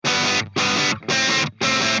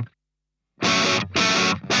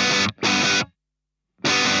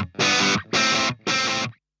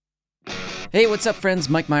Hey, what's up, friends?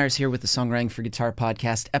 Mike Myers here with the Songwriting for Guitar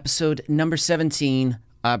podcast, episode number 17,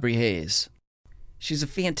 Aubrey Hayes. She's a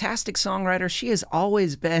fantastic songwriter. She has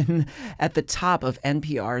always been at the top of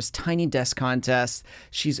NPR's Tiny Desk contest.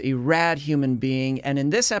 She's a rad human being, and in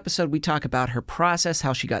this episode, we talk about her process,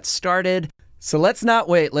 how she got started. So let's not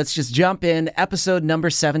wait. Let's just jump in. Episode number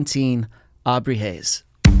 17, Aubrey Hayes.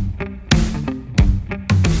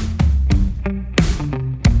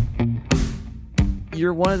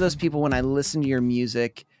 You're one of those people when I listen to your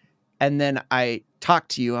music and then I talk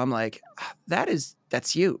to you, I'm like,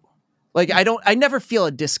 that's you. Like, I never feel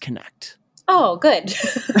a disconnect. Oh, good.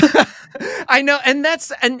 I know.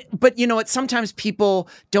 But you know what? Sometimes people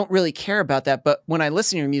don't really care about that. But when I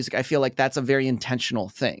listen to your music, I feel like that's a very intentional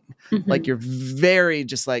thing. Mm-hmm. Like you're very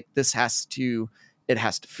just like, it has to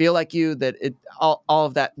feel like you, that all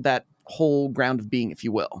of that whole ground of being, if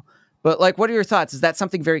you will. But like, what are your thoughts? Is that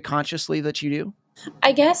something very consciously that you do?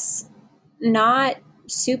 I guess not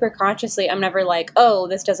super consciously. I'm never like, oh,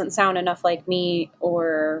 this doesn't sound enough like me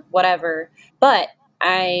or whatever. But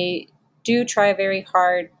I do try very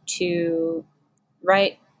hard to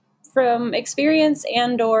write from experience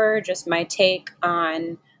and or just my take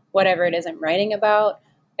on whatever it is I'm writing about.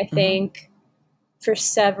 I think for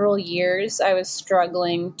several years I was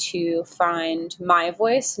struggling to find my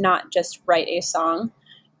voice, not just write a song.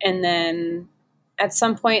 And then at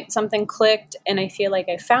some point something clicked and I feel like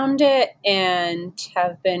I found it and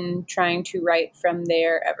have been trying to write from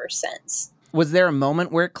there ever since. Was there a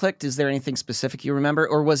moment where it clicked? Is there anything specific you remember?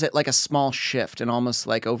 Or was it like a small shift and almost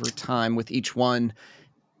like over time with each one,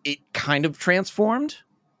 it kind of transformed?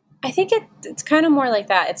 I think it's kind of more like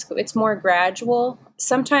that. It's more gradual.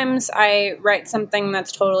 Sometimes I write something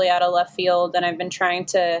that's totally out of left field and I've been trying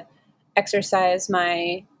to exercise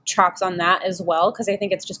my chops on that as well because I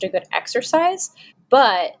think it's just a good exercise.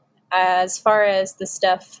 But as far as the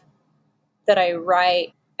stuff that I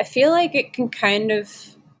write, I feel like it can kind of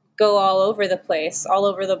go all over the place, all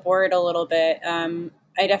over the board a little bit.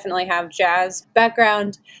 I definitely have jazz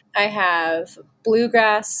background. I have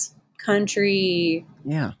bluegrass, country,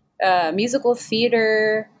 musical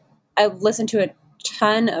theater. I listen to a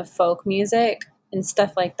ton of folk music and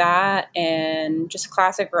stuff like that, and just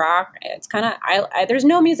classic rock. It's kind of, there's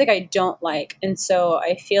no music I don't like. And so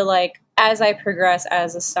I feel like as I progress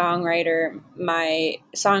as a songwriter, my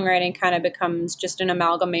songwriting kind of becomes just an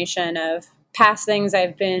amalgamation of past things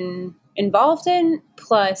I've been involved in,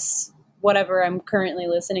 plus whatever I'm currently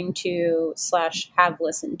listening to / have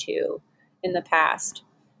listened to in the past.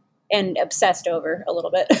 And obsessed over a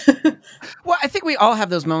little bit. Well, I think we all have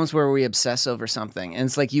those moments where we obsess over something and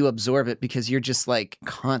it's like you absorb it because you're just like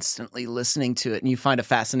constantly listening to it and you find a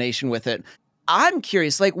fascination with it. I'm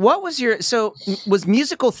curious, like was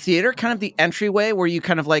musical theater kind of the entryway? Were you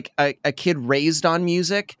kind of like a kid raised on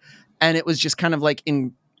music and it was just kind of like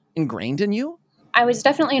ingrained in you? I was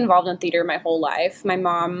definitely involved in theater my whole life. My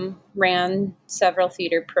mom ran several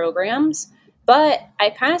theater programs, but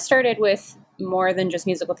I kind of started with more than just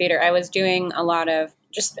musical theater. I was doing a lot of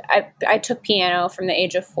I took piano from the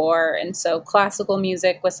age of 4. And so classical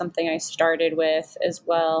music was something I started with as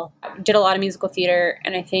well. I did a lot of musical theater.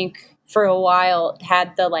 And I think for a while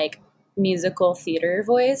had the like musical theater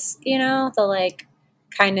voice, you know, the like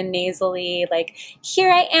kind of nasally, like,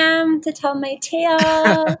 here I am to tell my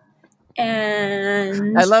tale.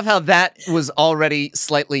 And I love how that was already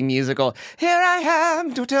slightly musical. Here I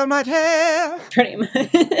am to tell my tale. Pretty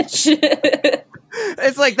much.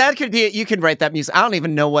 It's like that could be it. You can write that music. I don't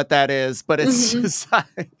even know what that is, but it's just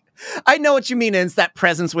like, I know what you mean. And it's that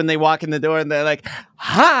presence when they walk in the door and they're like,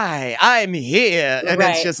 hi, I'm here. And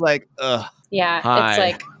It's just like, ugh. Yeah. Hi. It's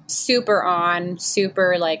like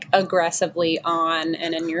super like aggressively on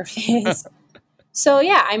and in your face. So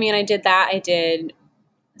yeah, I mean, I did that. I did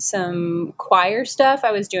some choir stuff.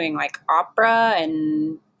 I was doing like opera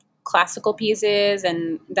and classical pieces,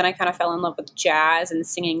 and then I kind of fell in love with jazz and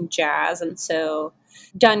singing jazz, and so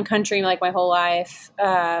done country like my whole life.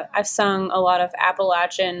 I've sung a lot of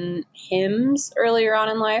Appalachian hymns earlier on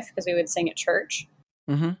in life because we would sing at church.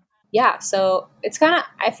 Mm-hmm. Yeah, so it's kind of,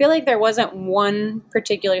 I feel like there wasn't one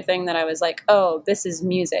particular thing that I was like, oh, this is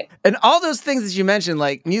music. And all those things that you mentioned,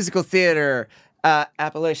 like musical theater,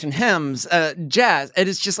 Appalachian hymns, jazz. And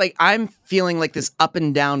it's just like, I'm feeling like this up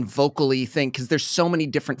and down vocally thing because there's so many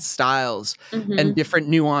different styles and different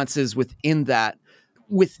nuances within that.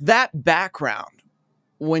 With that background,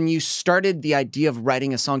 when you started the idea of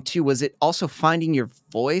writing a song too, was it also finding your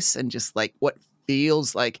voice and just like what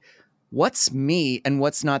feels like, what's me and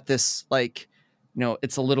what's not this, like, you know,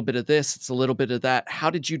 it's a little bit of this, it's a little bit of that. How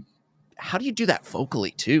do you do that vocally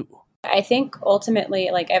too? I think ultimately,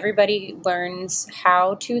 like, everybody learns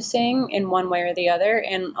how to sing in one way or the other.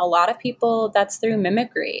 And a lot of people, that's through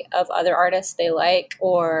mimicry of other artists they like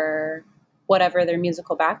or whatever their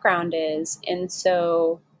musical background is. And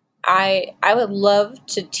so I would love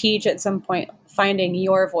to teach at some point finding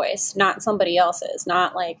your voice, not somebody else's,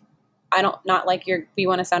 not like, not like we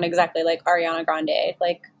want to sound exactly like Ariana Grande.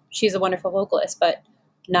 Like, she's a wonderful vocalist, but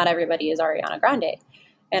not everybody is Ariana Grande.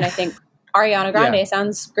 And I think Ariana Grande Yeah.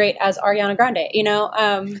 sounds great as Ariana Grande, you know?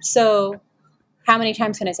 So how many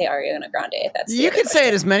times can I say Ariana Grande? That's the You other can say it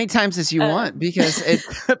question. as many times as you want because it,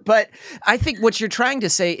 but I think what you're trying to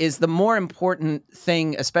say is the more important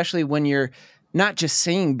thing, especially when you're not just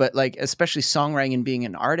singing, but like, especially songwriting and being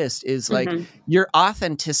an artist, is like Mhm. your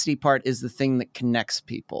authenticity part is the thing that connects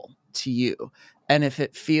people to you. And if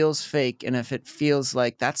it feels fake and if it feels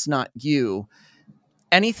like that's not you,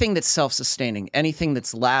 anything that's self-sustaining, anything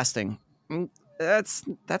that's lasting, that's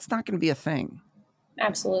not going to be a thing.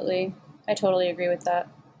 Absolutely. I totally agree with that.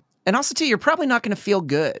 And also, too, you're probably not going to feel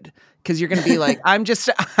good because you're going to be like, and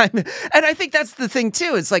I think that's the thing,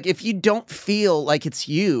 too. It's like if you don't feel like it's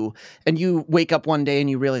you and you wake up one day and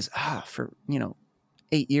you realize, for,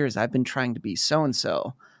 8 years, I've been trying to be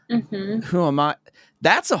so-and-so. Mhm. Who am I?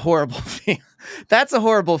 That's a horrible feeling. That's a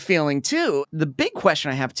horrible feeling, too. The big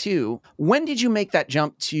question I have, too, when did you make that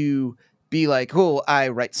jump to be like, oh, I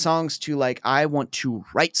write songs to like, I want to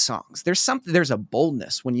write songs? There's a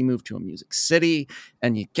boldness when you move to a music city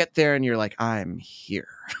and you get there and you're like, I'm here.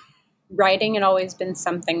 Writing had always been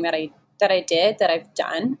something that I've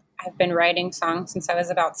done. I've been writing songs since I was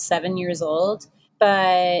about 7 years old,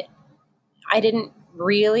 but I didn't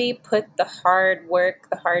really put the hard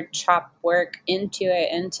chop work into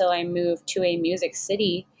it until I moved to a music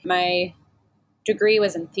city. My degree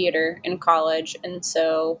was in theater in college, and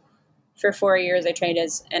so for 4 years I trained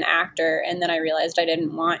as an actor, and then I realized I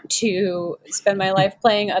didn't want to spend my life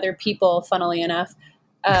playing other people, funnily enough.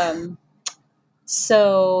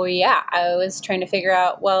 So yeah, I was trying to figure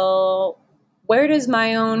out, well, where does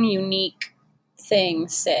my own unique thing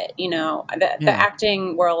sit? The Yeah.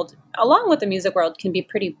 acting world, along with the music world, can be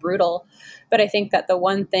pretty brutal. But I think that the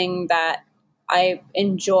one thing that I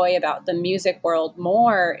enjoy about the music world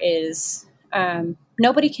more is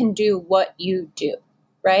nobody can do what you do,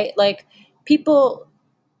 right? Like, people,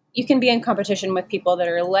 you can be in competition with people that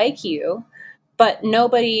are like you, but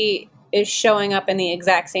nobody is showing up in the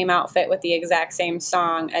exact same outfit with the exact same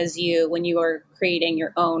song as you when you are creating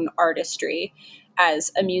your own artistry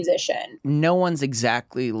as a musician. No one's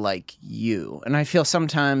exactly like you. And I feel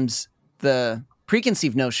sometimes the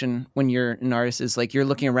preconceived notion when you're an artist is like you're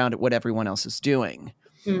looking around at what everyone else is doing.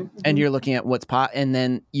 Mm-hmm. And you're looking at what's and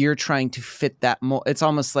then you're trying to fit that mold. It's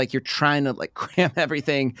almost like you're trying to like cram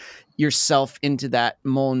everything yourself into that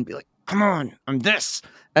mold and be like, come on, I'm this.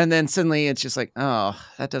 And then suddenly it's just like, oh,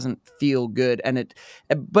 that doesn't feel good.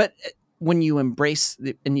 But when you embrace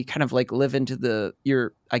and you kind of like live into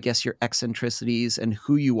your eccentricities and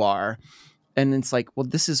who you are, and it's like, well,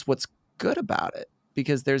 this is what's good about it.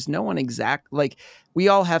 Because there's no one like we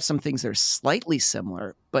all have some things that are slightly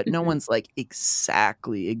similar, but no one's like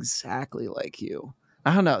exactly like you.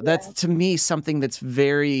 I don't know. Yeah. That's to me something that's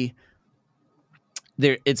very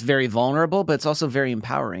there. It's very vulnerable, but it's also very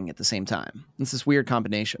empowering at the same time. It's this weird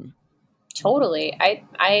combination. Totally.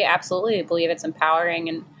 I absolutely believe it's empowering.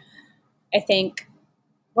 And I think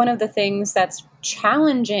one of the things that's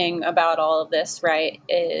challenging about all of this, right,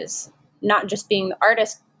 is not just being the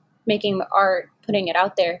artist, making the art, putting it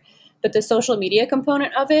out there, but the social media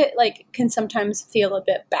component of it, like, can sometimes feel a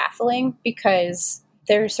bit baffling because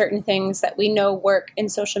there are certain things that we know work in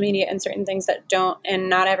social media and certain things that don't, and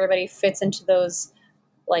not everybody fits into those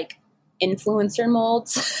like influencer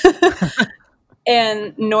molds.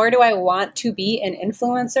 And nor do I want to be an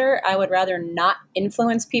influencer. I would rather not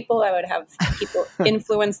influence people. I would have people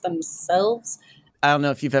influence themselves. I don't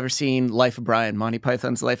know if you've ever seen Life of Brian, Monty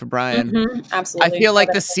Python's Life of Brian. Mm-hmm, absolutely. I feel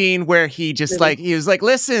like the scene where he was like,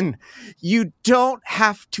 listen, you don't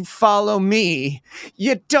have to follow me.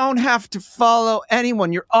 You don't have to follow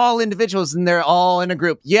anyone. You're all individuals and they're all in a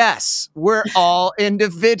group. Yes, we're all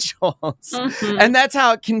individuals. Mm-hmm. And that's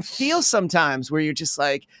how it can feel sometimes where you're just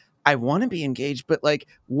like, I want to be engaged, but like,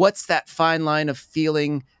 what's that fine line of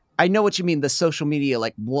feeling? I know what you mean. The social media,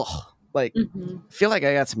 like, whoa, like, feel like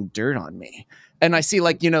I got some dirt on me. And I see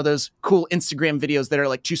like, those cool Instagram videos that are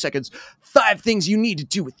like 2 seconds, 5 things you need to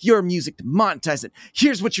do with your music to monetize it.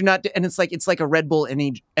 Here's what you're not doing. And it's like a Red Bull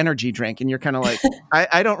energy drink. And you're kind of like,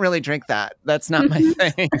 I don't really drink that. That's not my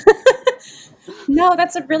thing. No,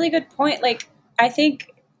 that's a really good point. Like, I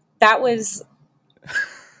think that was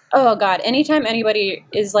Oh God, anytime anybody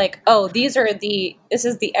is like, oh, this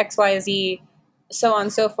is the XYZ so on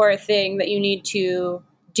and so forth thing that you need to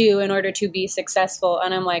do in order to be successful.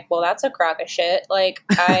 And I'm like, well, that's a crock of shit. Like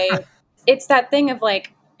it's that thing of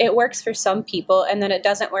like, it works for some people and then it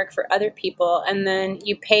doesn't work for other people. And then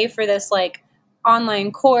you pay for this like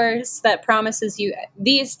online course that promises you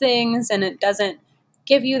these things and it doesn't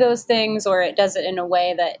give you those things, or it does it in a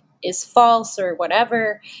way that is false or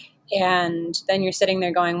whatever. And then you're sitting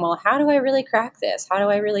there going, well, how do I really crack this? How do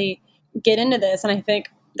I really get into this? And I think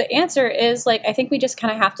the answer is like, I think we just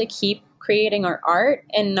kind of have to keep creating our art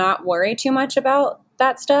and not worry too much about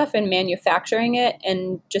that stuff and manufacturing it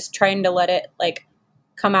and just trying to let it like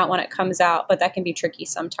come out when it comes out. But that can be tricky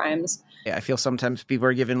sometimes. Yeah, I feel sometimes people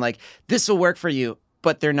are given like, this will work for you,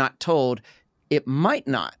 but they're not told it might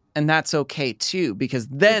not. And that's okay too, because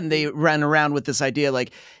then they run around with this idea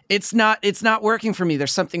like it's not working for me.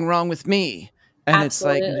 There's something wrong with me. And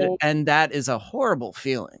Absolutely. it's like, and that is a horrible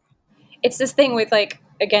feeling. It's this thing with like,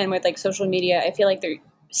 again, with like social media, I feel like they're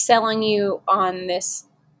selling you on this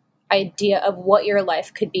idea of what your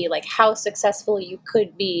life could be, like how successful you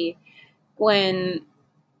could be, when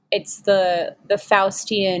it's the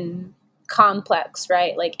Faustian complex,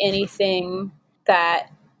 right? Like anything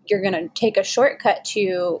that you're going to take a shortcut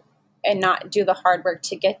to and not do the hard work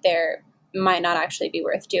to get there might not actually be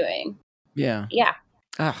worth doing. Yeah. Yeah.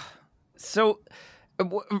 So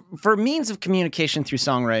for means of communication through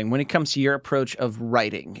songwriting, when it comes to your approach of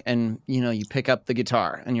writing and, you pick up the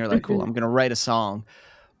guitar and you're like, cool, I'm going to write a song.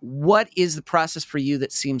 What is the process for you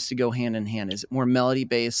that seems to go hand in hand? Is it more melody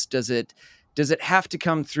based? Does it have to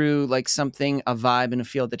come through like something, a vibe and a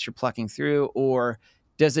feel that you're plucking through? Or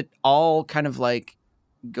does it all kind of like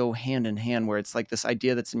go hand in hand where it's like this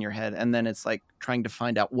idea that's in your head and then it's like trying to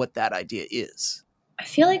find out what that idea is? I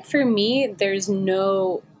feel like for me, there's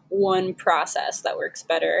no one process that works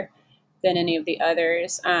better than any of the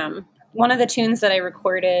others. One of the tunes that I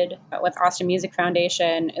recorded with Austin Music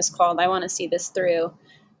Foundation is called I Want to See This Through.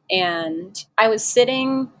 And I was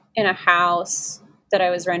sitting in a house that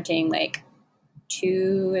I was renting like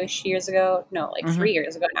 2-ish years ago. No, like 3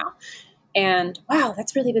 years ago now. And wow,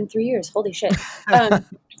 that's really been 3 years. Holy shit.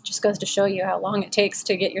 Just goes to show you how long it takes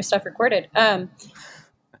to get your stuff recorded.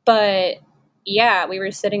 But yeah, we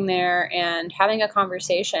were sitting there and having a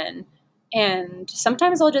conversation. And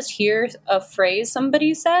sometimes I'll just hear a phrase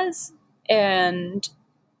somebody says. And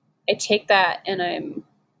I take that and I'm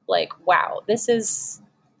like, wow,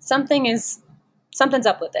 something's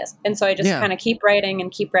up with this. And so I just kind of keep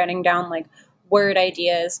writing down like word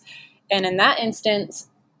ideas. And in that instance,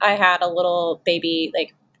 I had a little baby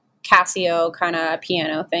like Casio kind of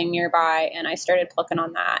piano thing nearby, and I started plucking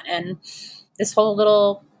on that, and this whole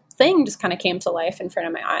little thing just kind of came to life in front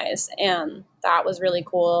of my eyes, and that was really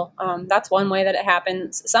cool. That's one way that it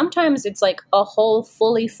happens. Sometimes it's like a whole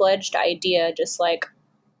fully fledged idea just like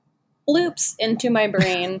loops into my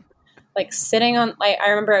brain. Like I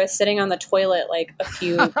remember I was sitting on the toilet like a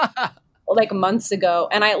few like months ago,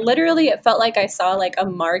 and it felt like I saw like a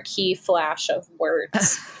marquee flash of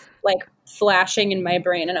words like flashing in my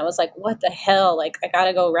brain, and I was like, what the hell, like I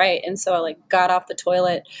gotta go write. And so I like got off the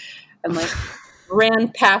toilet and like ran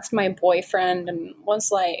past my boyfriend and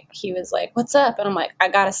he was like, what's up? And I'm like, I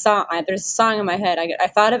got a song, there's a song in my head, I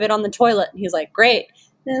thought of it on the toilet. And he's like, great.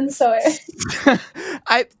 And so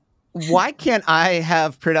why can't I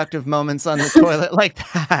have productive moments on the toilet like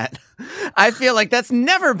that? I feel like that's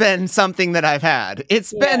never been something that I've had.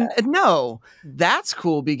 It's been, no, that's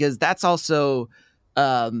cool because that's also,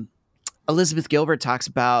 Elizabeth Gilbert talks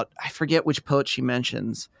about, I forget which poet she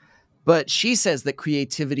mentions, but she says that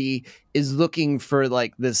creativity is looking for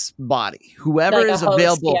like this body, whoever like is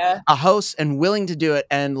available, a host and willing to do it.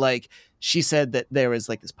 And like, she said that there was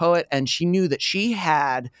like this poet and she knew that she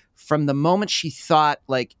had, from the moment she thought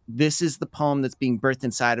like, this is the poem that's being birthed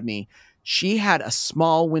inside of me, she had a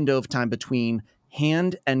small window of time between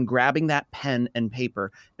hand and grabbing that pen and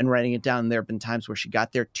paper and writing it down. There have been times where she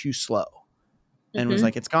got there too slow and was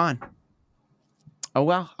like, it's gone. Oh,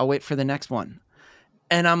 well, I'll wait for the next one.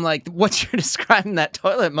 And I'm like, what you're describing that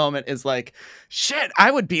toilet moment is like, shit, I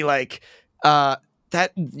would be like,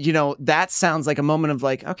 that sounds like a moment of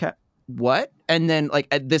like, okay, what? And then like,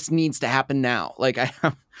 this needs to happen now. Like I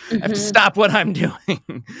have to stop what I'm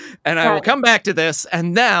doing and I will come back to this.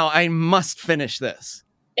 And now I must finish this.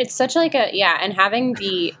 It's such like and having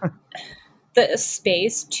the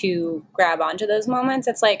space to grab onto those moments.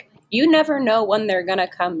 It's like, you never know when they're going to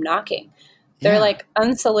come knocking. They're like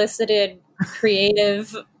unsolicited,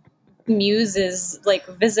 creative muses, like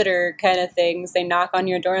visitor kind of things. They knock on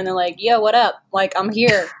your door and they're like, yo, what up? Like, I'm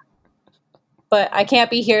here. but I can't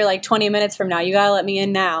be here like 20 minutes from now. You gotta let me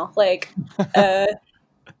in now. Like,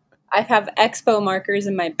 I have expo markers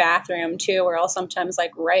in my bathroom too, where I'll sometimes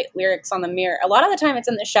like write lyrics on the mirror. A lot of the time it's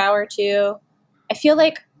in the shower too. I feel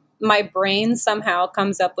like my brain somehow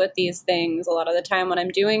comes up with these things a lot of the time when I'm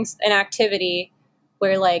doing an activity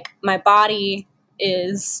where like my body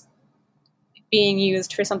is being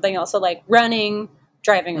used for something else. So like running,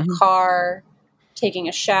 driving a car, taking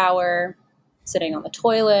a shower, sitting on the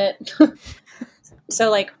toilet. So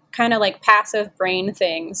like kind of like passive brain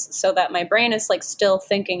things, so that my brain is like still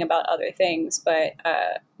thinking about other things, but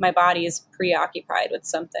my body is preoccupied with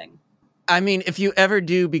something. I mean, if you ever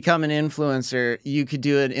do become an influencer, you could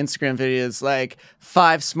do an Instagram videos like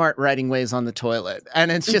 5 smart writing ways on the toilet.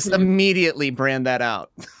 And it's just immediately brand that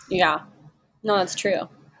out. Yeah. No, that's true.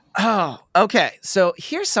 Oh, okay. So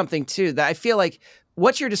here's something too that I feel like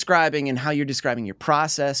what you're describing and how you're describing your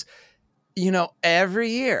process, you know, every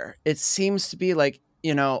year it seems to be like,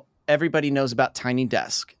 you know, everybody knows about Tiny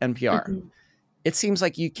Desk, NPR. It seems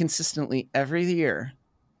like you consistently every year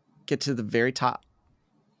get to the very top,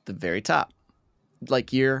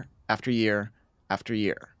 like year after year after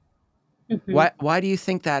year. Why do you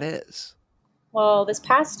think that is? Well, this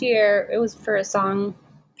past year, it was for a song,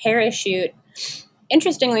 Parachute.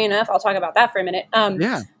 Interestingly enough, I'll talk about that for a minute.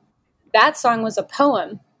 Yeah. That song was a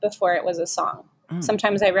poem before it was a song.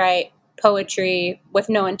 Sometimes I write poetry with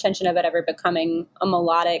no intention of it ever becoming a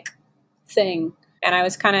melodic thing. And I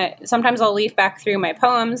was kind of, sometimes I'll leaf back through my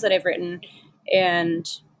poems that I've written and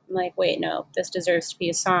I'm like, wait, no, this deserves to be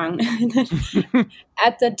a song.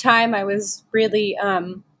 At the time, I was really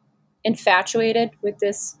infatuated with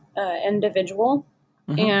this individual.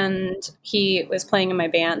 And he was playing in my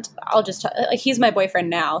band. I'll just he's my boyfriend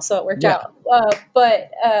now, so it worked out.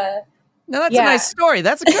 But no, that's a nice story.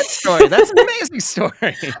 That's a good story. That's an amazing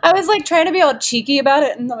story. I was like trying to be all cheeky about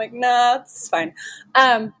it, and I'm like, nah, it's fine.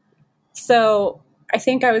 So I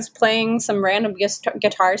think I was playing some random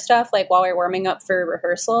guitar stuff like while we were warming up for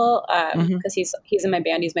rehearsal because he's in my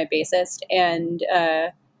band. He's my bassist, and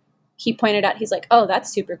he pointed out, he's like, "Oh,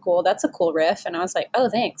 that's super cool. That's a cool riff." And I was like, "Oh,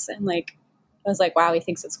 thanks." And like, I was like, wow, he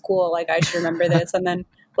thinks it's cool. Like, I should remember this. And then,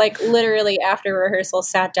 like, literally after rehearsal,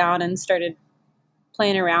 sat down and started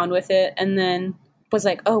playing around with it. And then was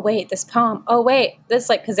like, oh, wait, this poem. Oh, wait, this,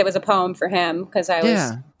 like, because it was a poem for him. Because I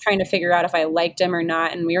was trying to figure out if I liked him or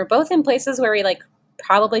not. And we were both in places where we, like,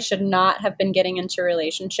 probably should not have been getting into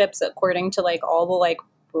relationships according to, like, all the, like,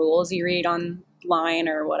 rules you read online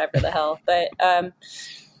or whatever the hell. But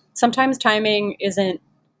sometimes timing isn't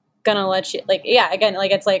going to let you, like, yeah, again,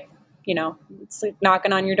 like, it's like, you know, it's like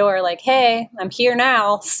knocking on your door like, hey, I'm here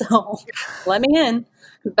now, so let me in.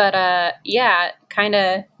 But yeah, kind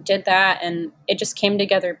of did that, and it just came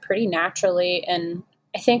together pretty naturally. And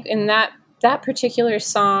I think in that particular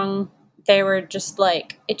song, they were just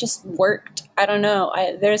like, it just worked. I don't know.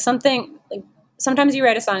 There's something, like, sometimes you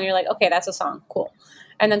write a song and you're like, okay, that's a song, cool.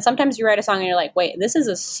 And then sometimes you write a song and you're like, wait, this is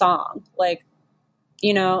a song. Like,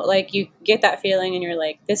 you know, like you get that feeling and you're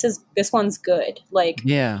like, this one's good. Like,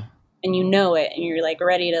 yeah. And you know it, and you're like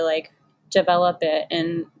ready to like develop it.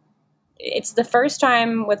 And it's the first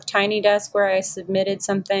time with Tiny Desk where I submitted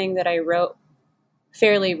something that I wrote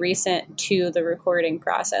fairly recent to the recording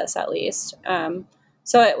process, at least.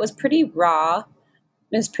 So it was pretty raw.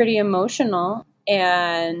 It was pretty emotional,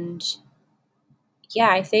 and yeah,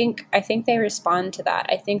 I think they respond to that.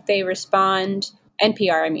 I think they respond,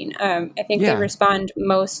 NPR. I mean, I think they respond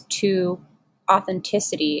most to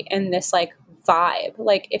authenticity and this like vibe.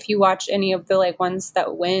 Like if you watch any of the like ones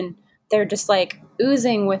that win, they're just like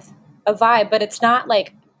oozing with a vibe, but it's not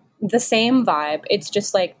like the same vibe. It's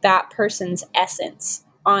just like that person's essence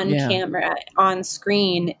on camera, on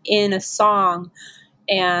screen, in a song.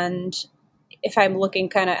 And if I'm looking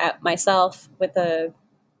kind of at myself with a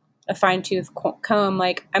fine-tooth comb,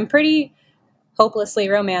 like I'm pretty hopelessly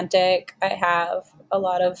romantic. I have a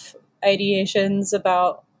lot of ideations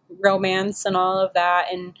about romance and all of that,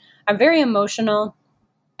 and I'm very emotional.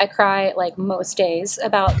 I cry like most days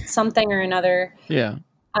about something or another. Yeah.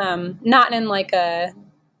 Not in like a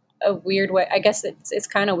weird way. I guess it's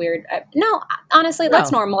kind of weird. No, honestly,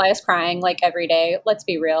 let's normalize crying like every day. Let's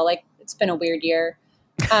be real. Like it's been a weird year.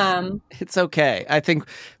 It's okay. I think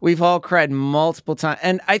we've all cried multiple times.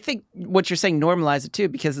 And I think what you're saying, normalize it too,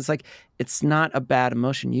 because it's like, it's not a bad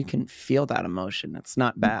emotion. You can feel that emotion. It's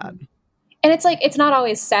not bad. And it's like, it's not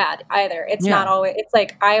always sad either. It's not always, it's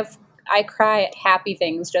like, I cry at happy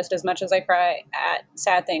things just as much as I cry at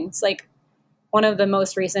sad things. Like one of the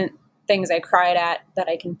most recent things I cried at that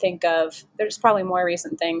I can think of, there's probably more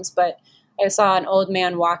recent things, but I saw an old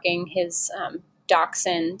man walking his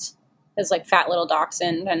dachshund his like fat little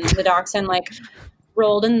dachshund, and the dachshund like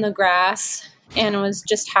rolled in the grass and was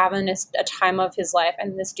just having a time of his life.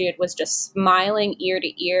 And this dude was just smiling ear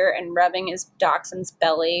to ear and rubbing his dachshund's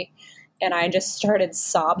belly. And I just started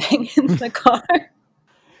sobbing in the car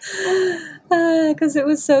because it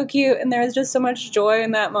was so cute. And there was just so much joy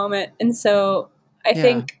in that moment. And so I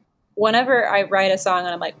think whenever I write a song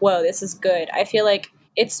and I'm like, whoa, this is good, I feel like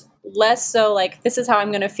it's less so like, this is how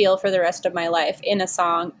I'm going to feel for the rest of my life in a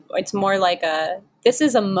song. It's more like this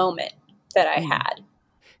is a moment that I had.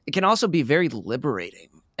 It can also be very liberating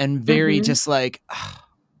and very just like,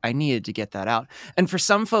 I needed to get that out. And for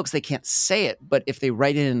some folks, they can't say it, but if they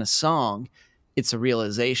write it in a song, it's a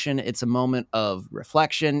realization. It's a moment of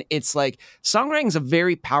reflection. It's like songwriting is a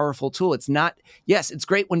very powerful tool. It's not, yes, it's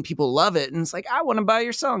great when people love it. And it's like, I want to buy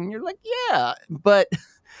your song. And you're like, yeah. But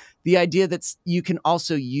the idea that you can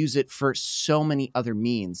also use it for so many other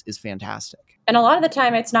means is fantastic. And a lot of the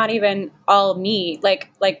time, it's not even all me. Like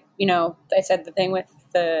you know, I said the thing with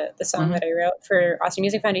the song that I wrote for Austin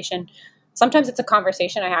Music Foundation. Sometimes it's a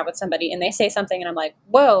conversation I have with somebody and they say something and I'm like,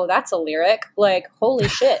 whoa, that's a lyric. Like, holy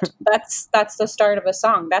shit. That's the start of a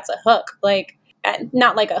song. That's a hook. Like,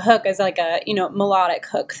 not like a hook as like a, you know, melodic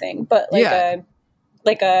hook thing, but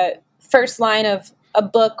like a first line of a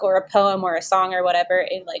book or a poem or a song or whatever.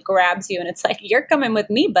 It like grabs you and it's like, you're coming with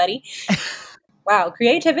me, buddy. Wow.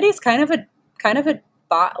 Creativity is kind of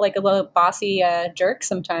like a little bossy jerk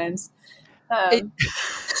sometimes. It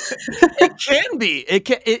can be.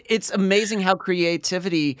 It's amazing how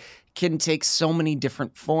creativity can take so many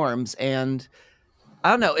different forms. And I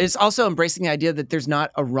don't know. It's also embracing the idea that there's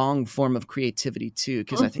not a wrong form of creativity too.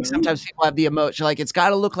 Because I think sometimes people have the emotion like it's got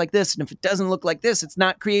to look like this, and if it doesn't look like this, it's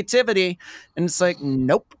not creativity. And it's like,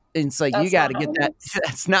 nope. And it's like, you got to get that.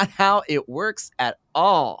 That's not how it works at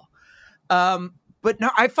all. But no,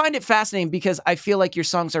 I find it fascinating because I feel like your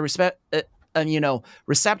songs are receptive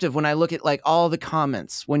when I look at like all the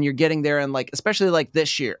comments when you're getting there, and like especially like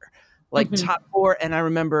this year, like top 4. And I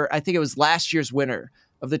remember, I think it was last year's winner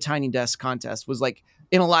of the Tiny Desk contest was like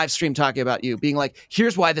in a live stream talking about you, being like,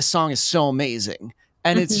 here's why this song is so amazing.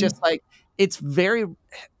 And it's just like,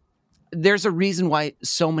 there's a reason why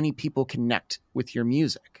so many people connect with your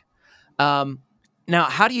music. Now,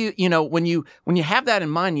 how do you, when you have that in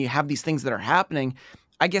mind, you have these things that are happening,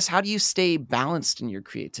 I guess, how do you stay balanced in your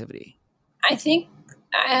creativity? I think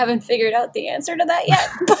I haven't figured out the answer to that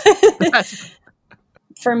yet.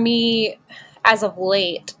 For me, as of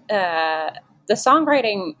late, the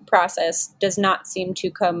songwriting process does not seem to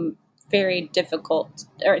come very difficult,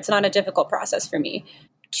 or it's not a difficult process for me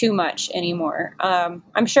too much anymore.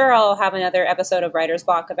 I'm sure I'll have another episode of Writer's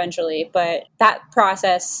Block eventually, but that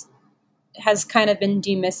process has kind of been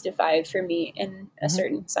demystified for me in a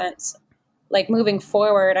certain sense. Like moving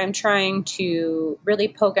forward, I'm trying to really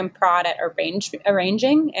poke and prod at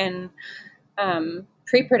arranging and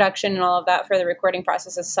pre-production and all of that for the recording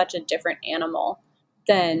process is such a different animal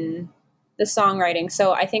than the songwriting.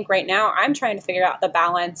 So I think right now I'm trying to figure out the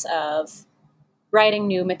balance of writing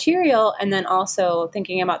new material and then also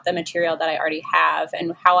thinking about the material that I already have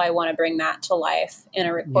and how I want to bring that to life in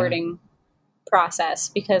a recording process.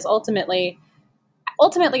 Because ultimately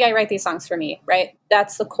I write these songs for me, right?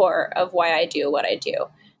 That's the core of why I do what I do.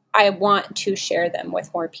 I want to share them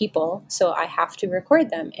with more people, so I have to record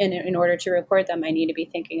them. And in order to record them, I need to be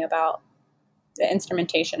thinking about the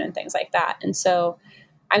instrumentation and things like that. And so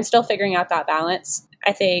I'm still figuring out that balance.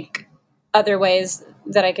 I think other ways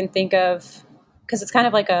that I can think of, because it's kind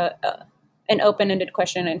of like an open-ended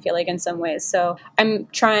question, I feel like, in some ways. So I'm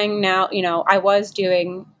trying now, I was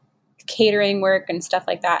doing catering work and stuff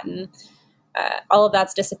like that, and all of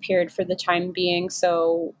that's disappeared for the time being.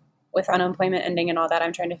 So with unemployment ending and all that,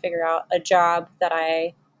 I'm trying to figure out a job that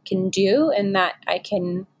I can do and that I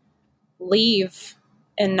can leave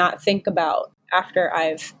and not think about after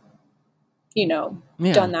I've,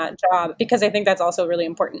 done that job. Because I think that's also really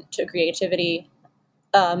important to creativity,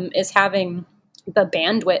 is having the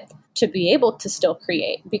bandwidth to be able to still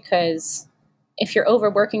create. Because if you're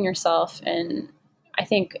overworking yourself, and I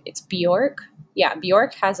think it's Bjork. Yeah,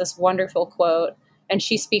 Bjork has this wonderful quote, and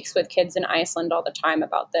she speaks with kids in Iceland all the time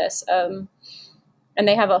about this. And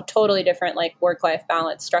they have a totally different work-life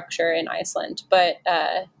balance structure in Iceland. But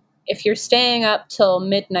if you're staying up till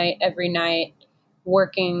midnight every night,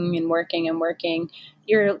 working and working and working,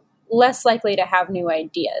 you're less likely to have new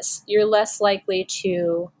ideas. You're less likely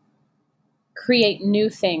to create new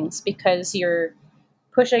things because you're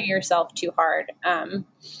pushing yourself too hard.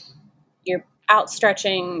 You're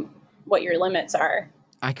outstretching what your limits are.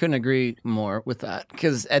 I couldn't agree more with that,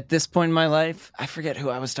 because at this point in my life, I forget who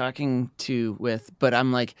I was talking to with, but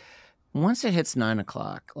I'm like, once it hits 9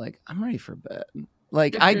 o'clock, like I'm ready for bed.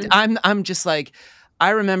 Like Mhm. I'm just like, I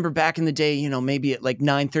remember back in the day, maybe at like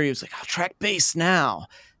 9:30, it was like, I'll track bass now.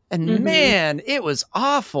 And Mhm. man, it was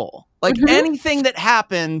awful. Like Mhm. anything that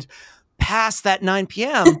happened past that 9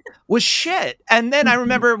 p.m. was shit. And then I Mhm.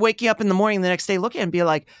 remember waking up in the morning the next day looking and be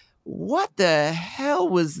like, what the hell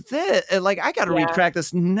was this? And like, I got to Yeah. retrack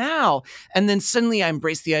this now. And then suddenly I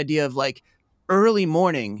embraced the idea of like early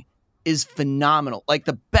morning is phenomenal. Like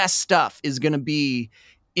the best stuff is going to be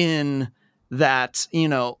in that,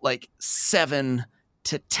 like 7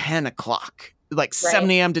 to 10 o'clock. Like 7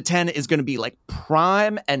 Right. a.m. to 10 is going to be like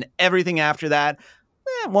prime, and everything after that,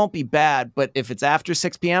 it won't be bad. But if it's after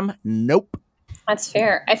 6 p.m., nope. That's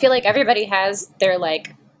fair. I feel like everybody has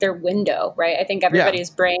their window, right? I think Yeah. everybody's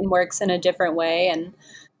brain works in a different way, and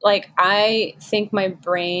like I think my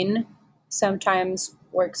brain sometimes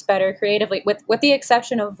works better creatively with the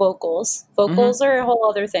exception of vocals. Mm-hmm. Vocals are a whole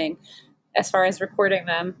other thing as far as recording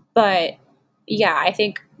them. But yeah, I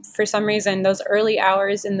think for some reason those early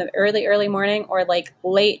hours in the early morning or like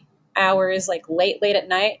late hours, like late at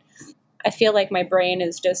night, I feel like my brain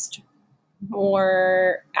is just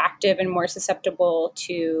more active and more susceptible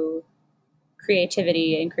to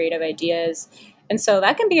creativity and creative ideas. And so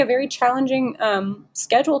that can be a very challenging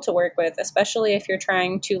schedule to work with, especially if you're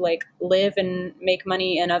trying to like live and make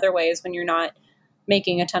money in other ways when you're not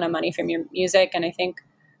making a ton of money from your music. And I think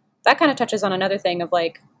that kind of touches on another thing of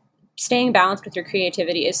like staying balanced with your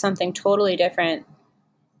creativity is something totally different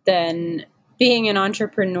than being an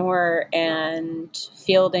entrepreneur and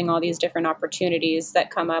fielding all these different opportunities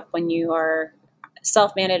that come up when you are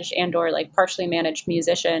self-managed and or like partially managed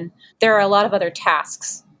musician. There are a lot of other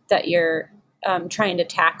tasks that you're trying to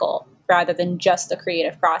tackle rather than just the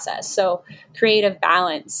creative process. So creative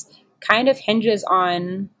balance kind of hinges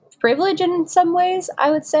on privilege in some ways,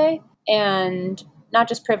 I would say, and not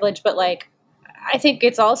just privilege, but like I think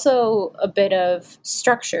it's also a bit of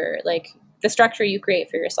structure, like the structure you create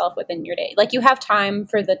for yourself within your day. Like you have time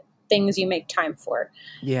for the things you make time for,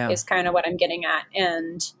 Yeah. is kind of what I'm getting at.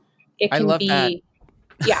 And it I can love that. be,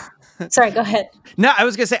 yeah. Sorry, go ahead. No, I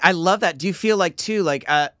was gonna say I love that. Do you feel like too, like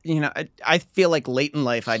I feel like late in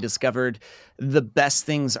life I discovered the best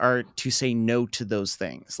things are to say no to those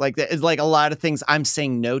things. Like it's like a lot of things I'm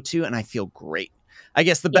saying no to, and I feel great. I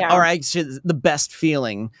guess Yeah. the best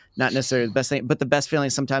feeling, not necessarily the best thing, but the best feeling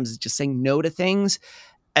sometimes is just saying no to things,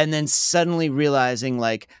 and then suddenly realizing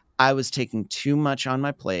like I was taking too much on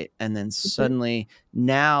my plate, and then Mhm. suddenly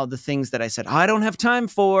now the things that I said I don't have time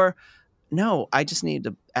for, no, I just need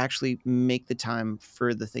to actually make the time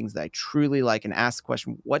for the things that I truly like and ask the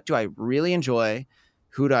question, what do I really enjoy?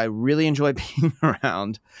 Who do I really enjoy being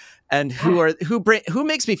around? And Yeah. who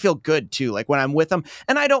makes me feel good too, like when I'm with them.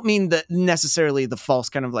 And I don't mean that necessarily the false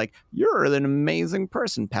kind of like, you're an amazing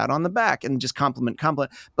person, pat on the back and just compliment.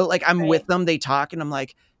 But like I'm with Right. them, they talk, and I'm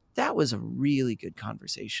like, that was a really good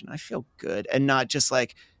conversation. I feel good. And not just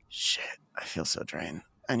like, shit, I feel so drained.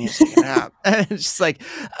 I need to take a nap. And it's just like,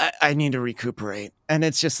 I need to recuperate. And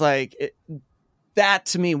it's just like, that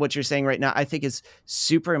to me, what you're saying right now, I think is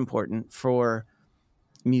super important for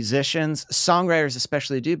musicians, songwriters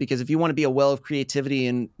especially do, because if you want to be a well of creativity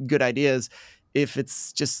and good ideas, if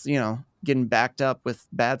it's just, getting backed up with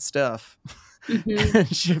bad stuff Hmm.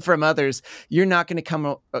 from others, you're not going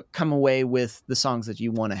to come away with the songs that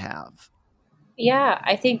you want to have. Yeah.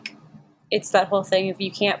 I think it's that whole thing of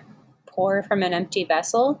you can't pour from an empty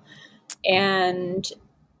vessel. And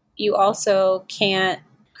you also can't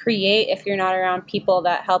create if you're not around people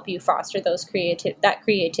that help you foster that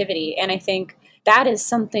creativity. And I think that is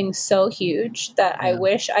something so huge that I Yeah.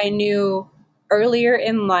 wish I knew earlier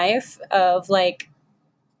in life of like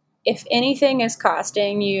if anything is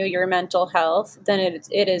costing you your mental health, then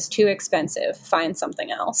it is too expensive. Find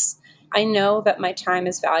something else. I know that my time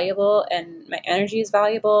is valuable and my energy is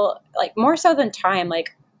valuable, like more so than time.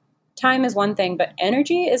 Like time is one thing, but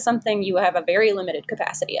energy is something you have a very limited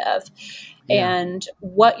capacity of. Yeah. And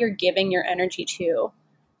what you're giving your energy to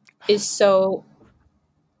is so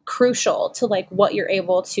crucial to like what you're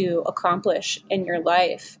able to accomplish in your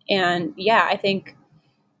life. And yeah, I think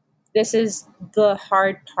this is the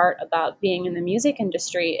hard part about being in the music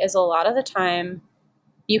industry is a lot of the time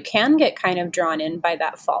you can get kind of drawn in by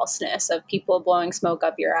that falseness of people blowing smoke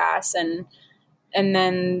up your ass and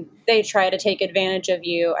then they try to take advantage of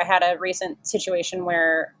you. I had a recent situation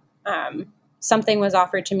where something was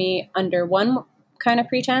offered to me under one kind of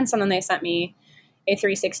pretense, and then they sent me a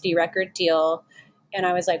 360 record deal. And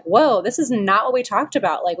I was like, whoa, this is not what we talked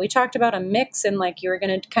about. Like, we talked about a mix and like you were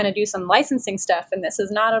going to kind of do some licensing stuff, and this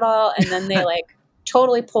is not at all. And then they like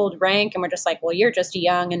totally pulled rank, and we're just like, well, you're just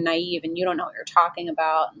young and naive and you don't know what you're talking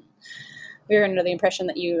about. And we were under the impression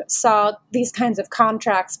that you saw these kinds of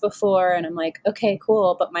contracts before. And I'm like, okay,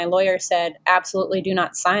 cool. But my lawyer said, absolutely do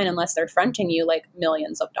not sign unless they're fronting you like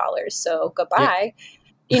millions of dollars. So goodbye,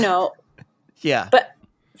 Yeah. But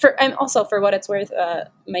and also for what it's worth,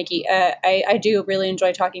 Mikey, I do really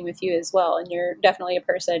enjoy talking with you as well. And you're definitely a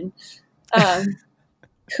person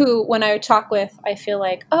who, when I talk with, I feel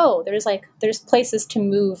like, oh, there's places to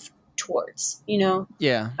move towards,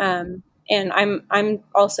 Yeah. And I'm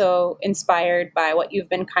also inspired by what you've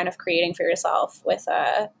been kind of creating for yourself with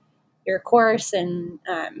your course and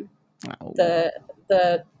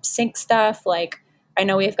the sync stuff. Like, I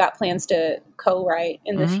know we've got plans to co-write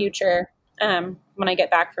in the future when I get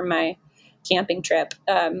back from my camping trip.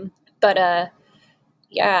 I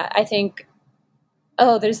think,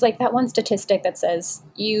 there's like that one statistic that says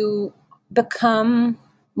you become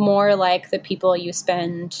more like the people you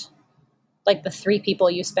spend, like the 3 people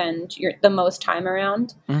you spend the most time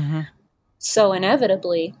around. Mm-hmm. So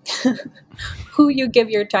inevitably, who you give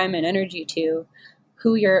your time and energy to,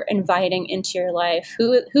 who you're inviting into your life,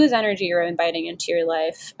 whose energy you're inviting into your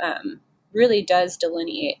life, really does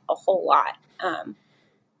delineate a whole lot.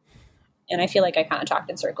 And I feel like I kind of talked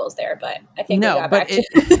in circles there, but I think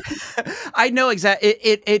I know exactly.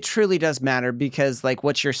 It truly does matter, because like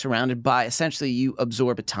what you're surrounded by, essentially you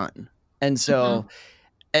absorb a ton. And so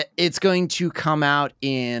it's going to come out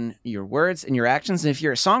in your words and your actions. And if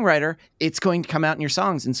you're a songwriter, it's going to come out in your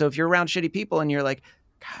songs. And so if you're around shitty people and you're like,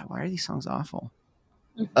 God, why are these songs awful?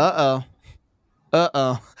 Uh-oh.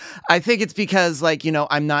 I think it's because, like,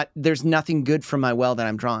 there's nothing good from my well that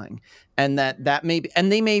I'm drawing. And that may be,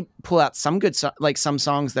 and they may pull out some good, like some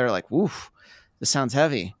songs that are like, woof, this sounds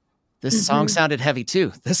heavy. This song sounded heavy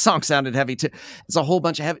too. This song sounded heavy too. It's a whole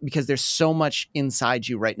bunch of heavy, because there's so much inside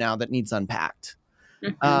you right now that needs unpacked.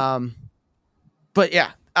 But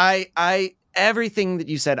yeah, I everything that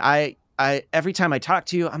you said, I every time I talk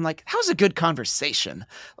to you, I'm like, that was a good conversation.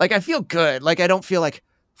 Like, I feel good. Like, I don't feel like,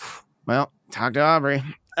 well, talk to Aubrey.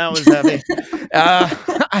 That was heavy.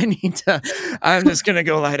 I'm just going to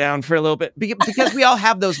go lie down for a little bit, because we all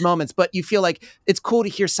have those moments, but you feel like it's cool to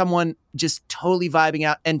hear someone just totally vibing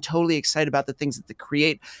out and totally excited about the things that they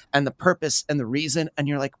create and the purpose and the reason. And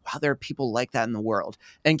you're like, wow, there are people like that in the world,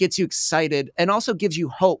 and gets you excited and also gives you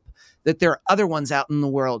hope that there are other ones out in the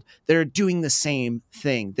world that are doing the same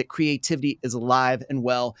thing, that creativity is alive and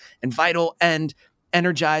well and vital and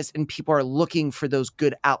energized, and people are looking for those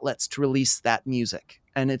good outlets to release that music.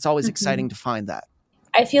 And it's always exciting to find that.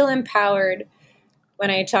 I feel empowered when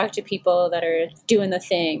I talk to people that are doing the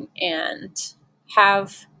thing and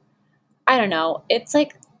have, I don't know, it's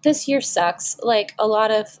like, this year sucks. Like, a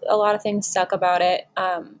lot of things suck about it.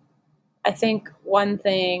 I think one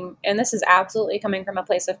thing, and this is absolutely coming from a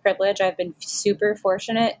place of privilege, I've been super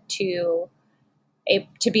fortunate to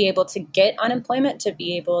be able to get unemployment, to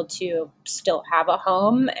be able to still have a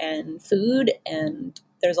home and food. And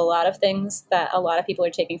there's a lot of things that a lot of people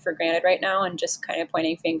are taking for granted right now and just kind of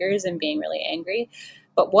pointing fingers and being really angry.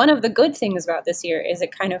 But one of the good things about this year is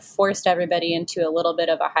it kind of forced everybody into a little bit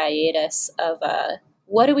of a hiatus of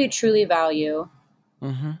what do we truly value?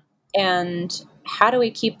 And how do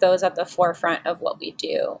we keep those at the forefront of what we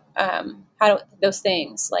do? Those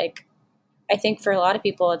things, like, I think for a lot of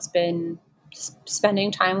people, it's been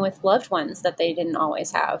spending time with loved ones that they didn't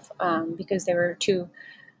always have, because they were too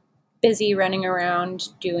busy running around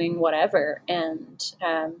doing whatever. And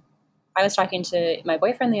I was talking to my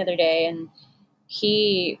boyfriend the other day, and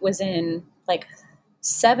he was in like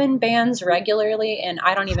 7 bands regularly, and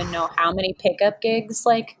I don't even know how many pickup gigs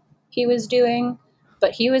like he was doing,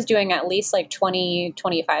 but he was doing at least like 20,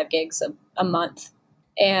 25 gigs a month.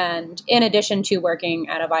 And in addition to working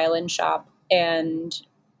at a violin shop and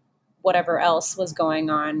whatever else was going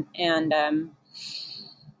on. And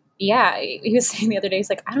he was saying the other day, he's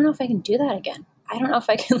like, I don't know if I can do that again. I don't know if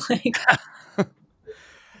I can like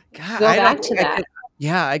God, go back to that.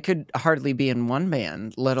 I could hardly be in one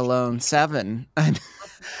band, let alone 7.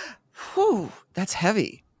 Whew, that's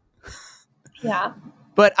heavy. Yeah.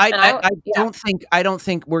 But I don't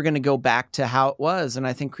think we're going to go back to how it was. And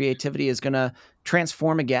I think creativity is going to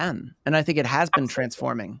transform again. And I think it has been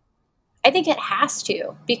transforming. I think it has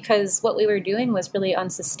to, because what we were doing was really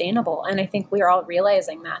unsustainable. And I think we're all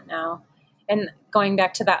realizing that now. And going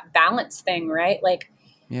back to that balance thing, right? Like,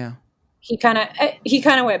 yeah, he kind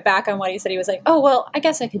of went back on what he said. He was like, oh, well, I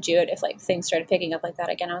guess I could do it if like things started picking up like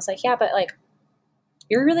that again. I was like, yeah, but like,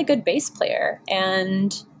 you're a really good bass player.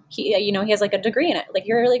 And he has like a degree in it. Like,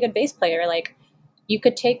 you're a really good bass player. Like, you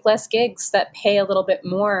could take less gigs that pay a little bit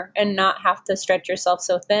more and not have to stretch yourself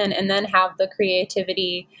so thin, and then have the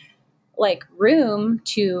creativity, like, room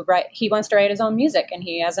to write. He wants to write his own music, and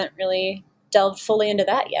he hasn't really delved fully into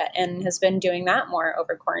that yet, and has been doing that more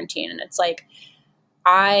over quarantine. And it's like,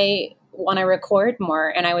 I want to record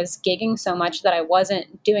more, and I was gigging so much that I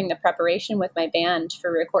wasn't doing the preparation with my band for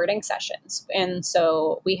recording sessions. And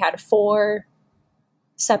so we had 4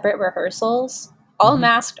 separate rehearsals, all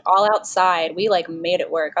masked, all outside. We like made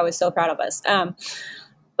it work. I was so proud of us.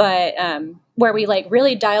 But where we like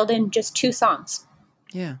really dialed in just 2 songs.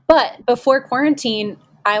 Yeah. But before quarantine,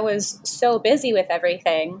 I was so busy with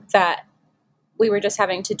everything that we were just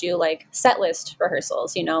having to do like set list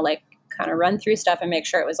rehearsals, you know, like kind of run through stuff and make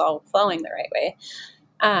sure it was all flowing the right way.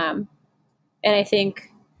 And I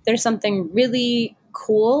think there's something really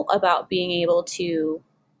cool about being able to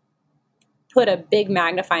put a big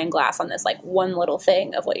magnifying glass on this, like one little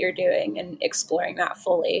thing of what you're doing and exploring that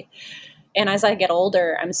fully. And as I get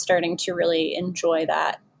older, I'm starting to really enjoy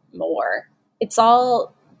that more. It's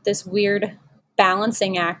all this weird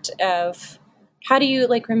balancing act of how do you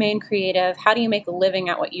like remain creative? How do you make a living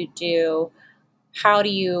at what you do? How do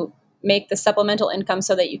you make the supplemental income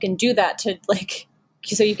so that you can do that to like,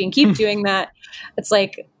 so you can keep doing that? It's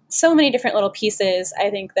like so many different little pieces, I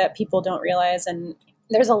think, that people don't realize. And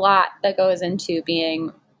there's a lot that goes into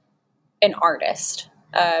being an artist,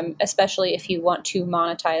 especially if you want to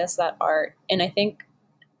monetize that art. And I think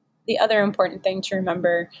the other important thing to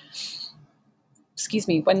remember,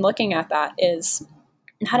 when looking at that is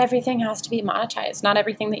not everything has to be monetized. Not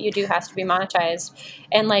everything that you do has to be monetized.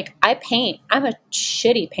 And like, I paint. I'm a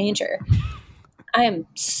shitty painter. I am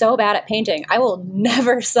so bad at painting. I will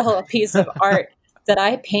never sell a piece of art that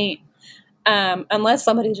I paint unless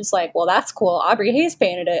somebody's just like, well, that's cool. Aubrey Hayes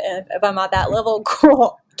painted it. And if I'm at that level,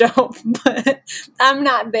 cool, dope. But I'm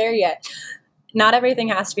not there yet. Not everything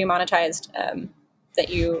has to be monetized that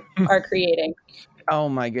you are creating. Oh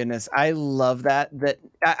my goodness. I love that.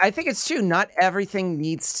 I think it's true. Not everything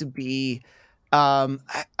needs to be.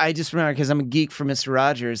 I just remember, because I'm a geek for Mr.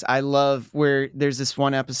 Rogers. I love where there's this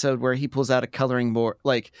one episode where he pulls out a coloring board,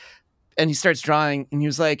 like, and he starts drawing, and he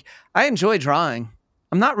was like, I enjoy drawing.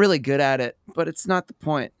 I'm not really good at it, but it's not the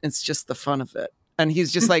point. It's just the fun of it. And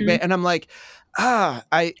he's just like, and I'm like, I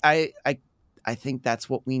think that's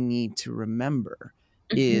what we need to remember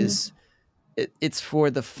is it's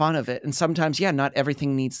for the fun of it. And sometimes, not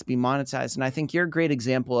everything needs to be monetized. And I think you're a great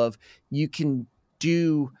example of, you can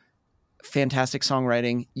do fantastic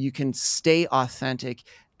songwriting, you can stay authentic,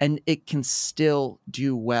 and it can still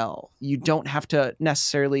do well. You don't have to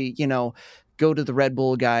necessarily, go to the Red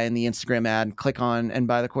Bull guy in the Instagram ad and click on and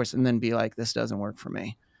buy the course and then be like, this doesn't work for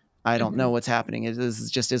me. I don't know what's happening.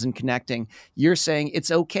 This just isn't connecting. You're saying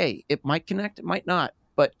it's okay. It might connect, it might not.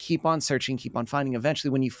 But keep on searching, keep on finding.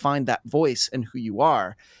 Eventually, when you find that voice and who you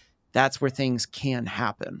are, that's where things can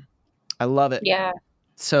happen. I love it. Yeah.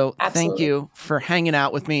 So absolutely. Thank you for hanging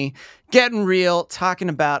out with me, getting real, talking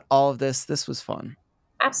about all of this. This was fun.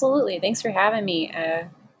 Absolutely. Thanks for having me.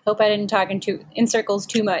 Hope I didn't talk in circles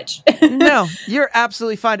too much. No, you're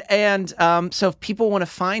absolutely fine. And so if people want to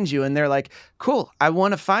find you and they're like, cool, I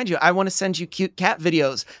want to find you, I want to send you cute cat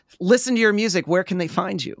videos, listen to your music, where can they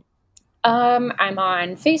find you? I'm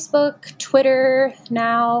on Facebook, Twitter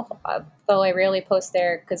now, though I rarely post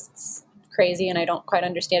there because it's crazy and I don't quite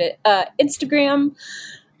understand it. Instagram.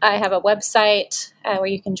 I have a website where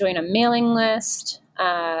you can join a mailing list.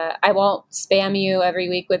 I won't spam you every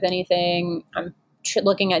week with anything. I'm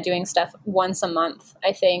looking at doing stuff once a month,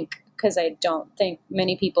 I think, because I don't think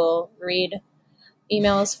many people read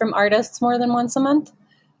emails from artists more than once a month.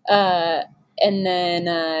 And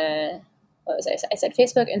then... what was I said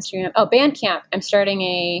Facebook, Instagram. Oh, Bandcamp. I'm starting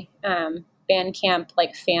a Bandcamp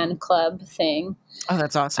like fan club thing. Oh,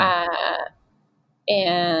 that's awesome.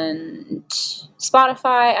 And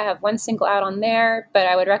Spotify. I have one single out on there, but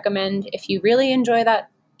I would recommend, if you really enjoy that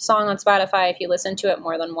song on Spotify, if you listen to it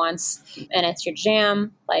more than once and it's your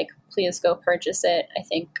jam, like, please go purchase it. I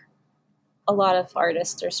think a lot of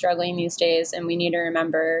artists are struggling these days, and we need to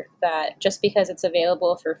remember that just because it's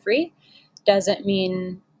available for free doesn't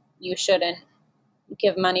mean you shouldn't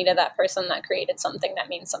give money to that person that created something that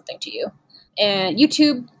means something to you. And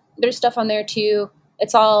YouTube, there's stuff on there too.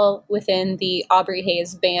 It's all within the Aubrey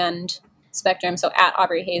Hayes Band spectrum. So at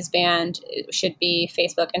Aubrey Hayes Band, it should be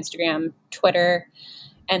Facebook, Instagram, Twitter,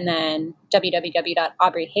 and then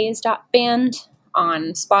www.aubreyhayes.band. On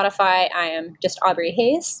Spotify, I am just Aubrey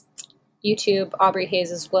Hayes. YouTube, Aubrey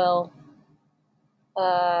Hayes as well.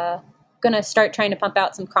 Gonna start trying to pump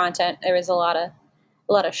out some content. There was a lot of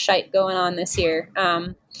shite going on this year.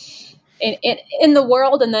 in the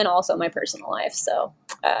world, and then also my personal life. So,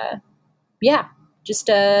 yeah, just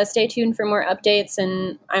stay tuned for more updates.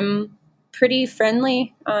 And I'm pretty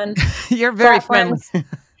friendly on You're very platforms. friendly.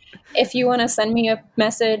 If you want to send me a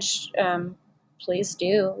message, please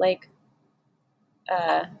do. Like,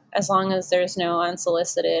 as long as there's no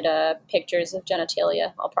unsolicited pictures of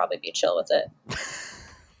genitalia, I'll probably be chill with it.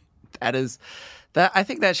 I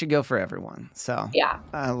think that should go for everyone. So yeah,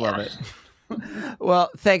 I love it. Well,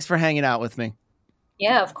 thanks for hanging out with me.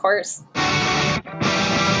 Yeah, of course.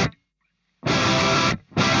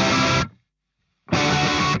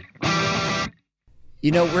 You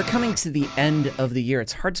know, we're coming to the end of the year.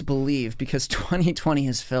 It's hard to believe because 2020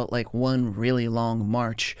 has felt like one really long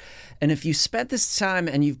March. And if you spent this time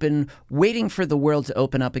and you've been waiting for the world to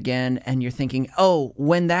open up again and you're thinking, oh,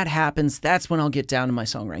 when that happens, that's when I'll get down to my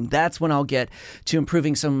songwriting. That's when I'll get to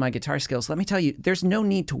improving some of my guitar skills. Let me tell you, there's no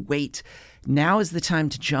need to wait. Now is the time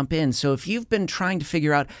to jump in. So if you've been trying to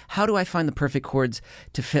figure out, how do I find the perfect chords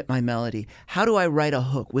to fit my melody? How do I write a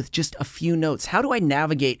hook with just a few notes? How do I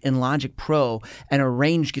navigate in Logic Pro and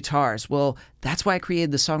arrange guitars? Well, that's why I created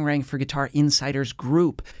the Songwriting for Guitar Insiders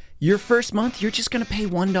group. Your first month, you're just going to pay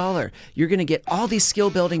 $1. You're going to get all these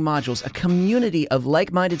skill building modules, a community of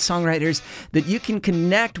like-minded songwriters that you can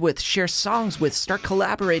connect with, share songs with, start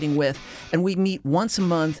collaborating with. And we meet once a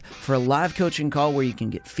month for a live coaching call where you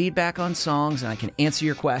can get feedback on songs and I can answer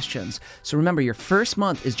your questions. So remember, your first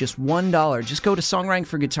month is just $1. Just go to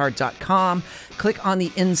songwritingforguitar.com, click on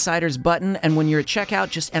the Insiders button, and when you're at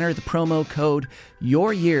checkout, just enter the promo code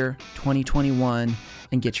YourYear2021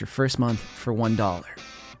 and get your first month for $1.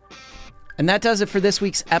 And that does it for this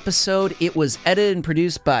week's episode. It was edited and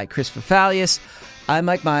produced by Chris Fafalius. I'm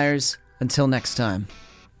Mike Myers. Until next time.